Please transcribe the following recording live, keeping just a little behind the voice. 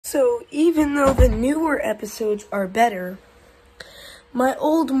So even though the newer episodes are better, my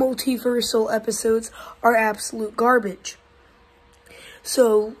old Multiversal episodes are absolute garbage.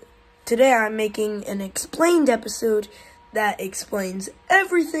 So today I'm making an explained episode that explains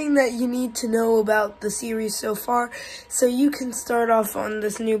everything that you need to know about the series so far, so you can start off on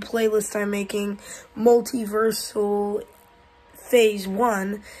this new playlist I'm making, Multiversal Phase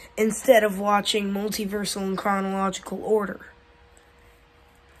 1, instead of watching Multiversal in chronological order.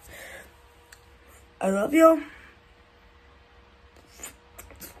 I love y'all.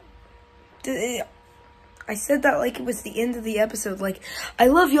 I said that like it was the end of the episode, like, I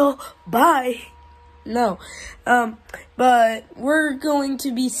love y'all, bye. No, but we're going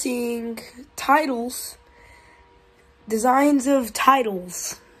to be seeing designs of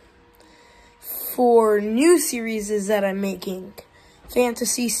titles for new series that I'm making.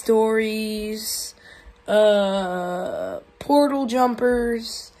 Fantasy stories, portal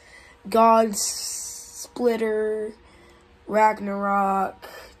jumpers, God Splitter, Ragnarok,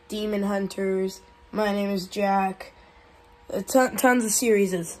 Demon Hunters, My Name is Jack. Tons of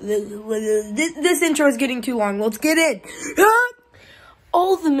series. This intro is getting too long. Let's get in.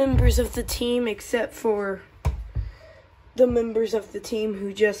 All the members of the team, except for the members of the team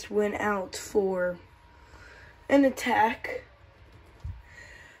who just went out for an attack,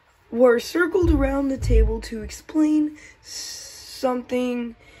 were circled around the table to explain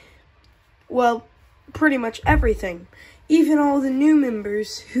something, well, pretty much everything. Even all the new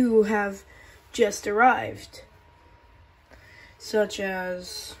members who have just arrived. Such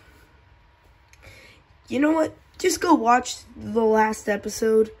as, you know what, just go watch the last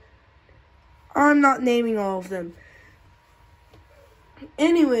episode. I'm not naming all of them.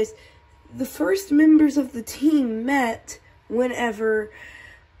 Anyways, the first members of the team met whenever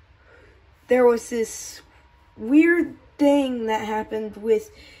there was this weird thing that happened with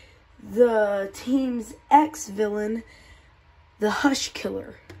the team's ex-villain, the Hush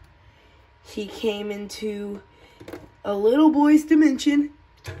Killer. He came into a little boy's dimension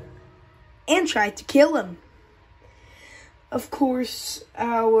and tried to kill him. Of course,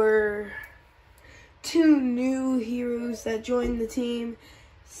 our two new heroes that joined the team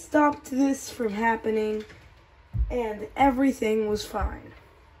stopped this from happening, and everything was fine.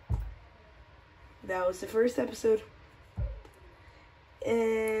 That was the first episode.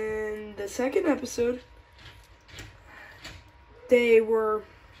 In the second episode, they were,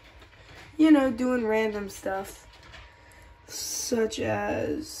 doing random stuff. Such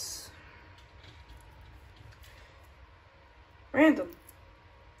as random.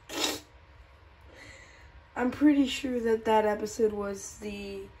 I'm pretty sure that episode was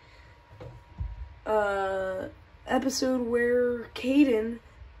the episode where Caden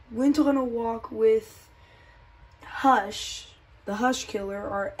went on a walk with Hush, the Hush Killer,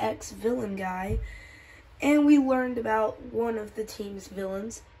 our ex-villain guy, and we learned about one of the team's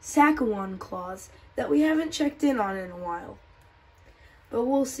villains, Sakuon Claus, that we haven't checked in on in a while. But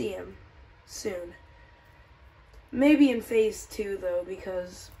we'll see him soon. Maybe in Phase 2, though,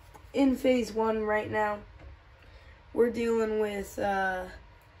 because in Phase 1 right now, we're dealing with, the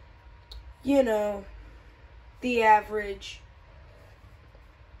average,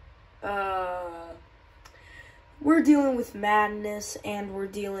 we're dealing with Madness, and we're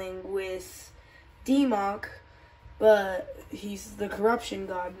dealing with Demok, but he's the corruption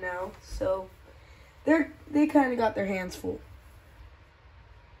god now, so they kind of got their hands full.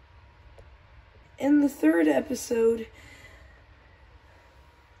 In the third episode,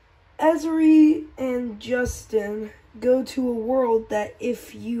 Ezri and Justin go to a world that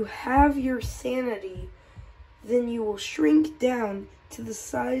if you have your sanity, then you will shrink down to the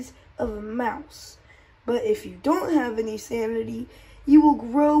size of a mouse. But if you don't have any sanity, you will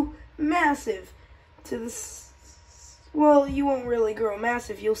grow massive to the... Well, you won't really grow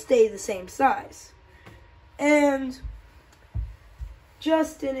massive, you'll stay the same size. And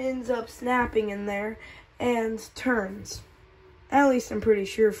Justin ends up snapping in there and turns. At least I'm pretty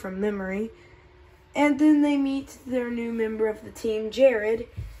sure from memory. And then they meet their new member of the team, Jared,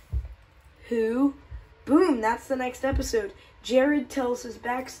 who, boom, that's the next episode. Jared tells his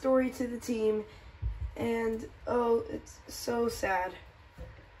backstory to the team, and oh, it's so sad.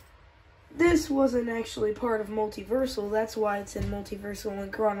 This wasn't actually part of Multiversal, that's why it's in Multiversal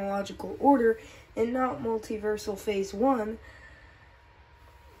in chronological order, and not Multiversal Phase 1.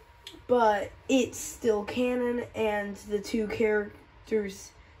 But it's still canon, and the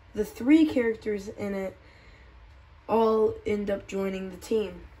three characters in it all end up joining the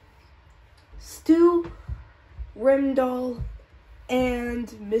team. Stu, Remdahl,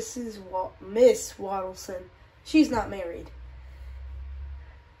 and Miss Waddleson. She's not married.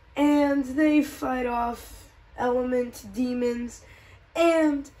 and they fight off element demons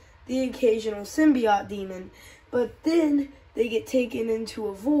and the occasional symbiote demon. But then they get taken into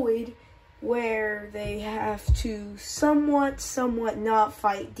a void where they have to somewhat not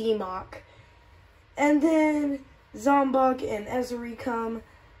fight Demok. And then Zombok and Ezri come.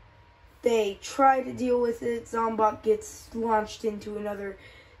 They try to deal with it. Zombok gets launched into another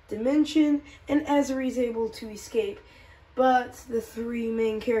dimension, and Ezri's able to escape. But the three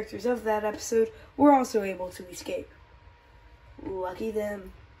main characters of that episode were also able to escape. Lucky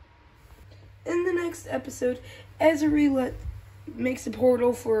them. In the next episode, Ezri makes a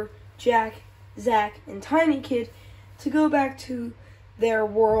portal for Jack, Zack, and Tiny Kid to go back to their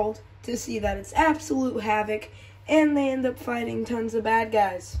world to see that it's absolute havoc, and they end up fighting tons of bad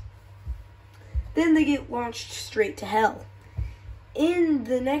guys. Then they get launched straight to hell. In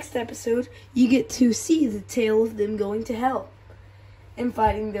the next episode, you get to see the tale of them going to hell and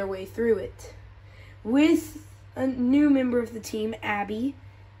fighting their way through it with a new member of the team, Abby,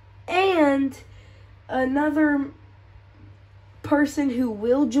 and another person who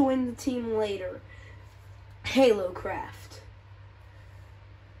will join the team later, Halocraft.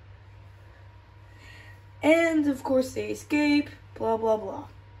 And, of course, they escape, blah, blah, blah.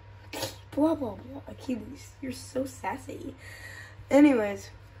 Blah, blah, blah. Achilles, you're so sassy. Anyways.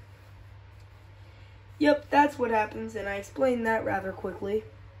 Yep, that's what happens, and I explained that rather quickly.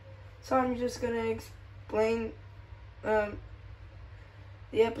 So I'm just going to explain the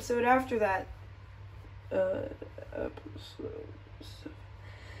episode after that.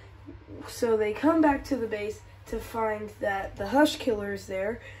 So they come back to the base to find that the Hush Killer is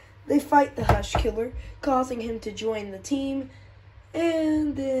there. They fight the Hush Killer, causing him to join the team.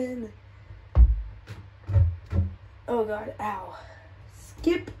 And then... oh god, ow.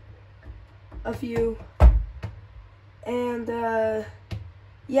 Skip a few. And,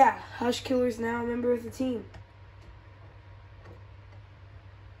 yeah, Hush Killer's now a member of the team.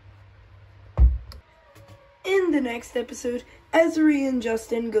 In the next episode, Ezri and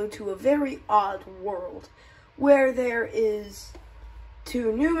Justin go to a very odd world where there is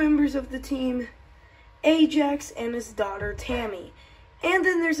two new members of the team, Ajax and his daughter Tammy. And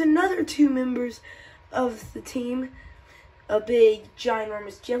then there's another two members of the team, a big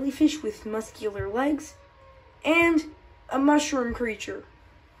ginormous jellyfish with muscular legs, and a mushroom creature.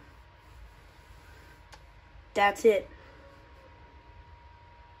 That's it.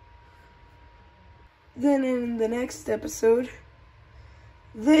 Then in the next episode,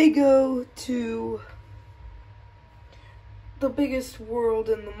 they go to the biggest world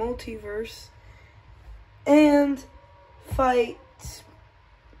in the multiverse and fight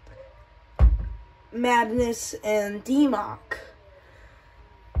Madness and Demok.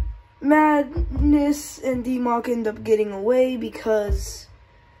 Madness and Demok end up getting away because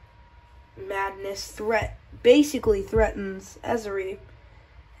Madness basically threatens Ezri.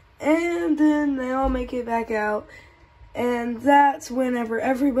 And then they all make it back out, and that's whenever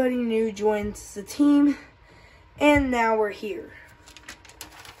everybody new joins the team, and now we're here.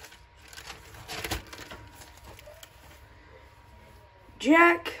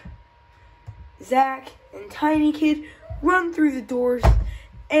 Jack, Zack, and Tiny Kid run through the doors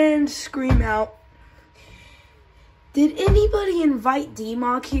and scream out, "Did anybody invite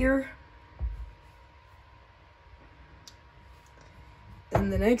Demok here?" In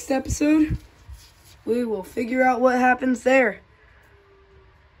the next episode, we will figure out what happens there.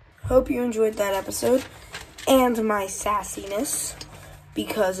 Hope you enjoyed that episode and my sassiness,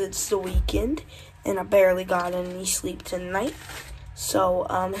 because it's the weekend and I barely got any sleep tonight. So,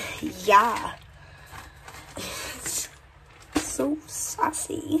 yeah. It's so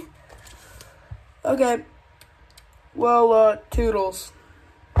sassy. Okay. Well, toodles.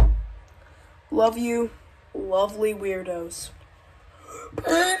 Love you, lovely weirdos.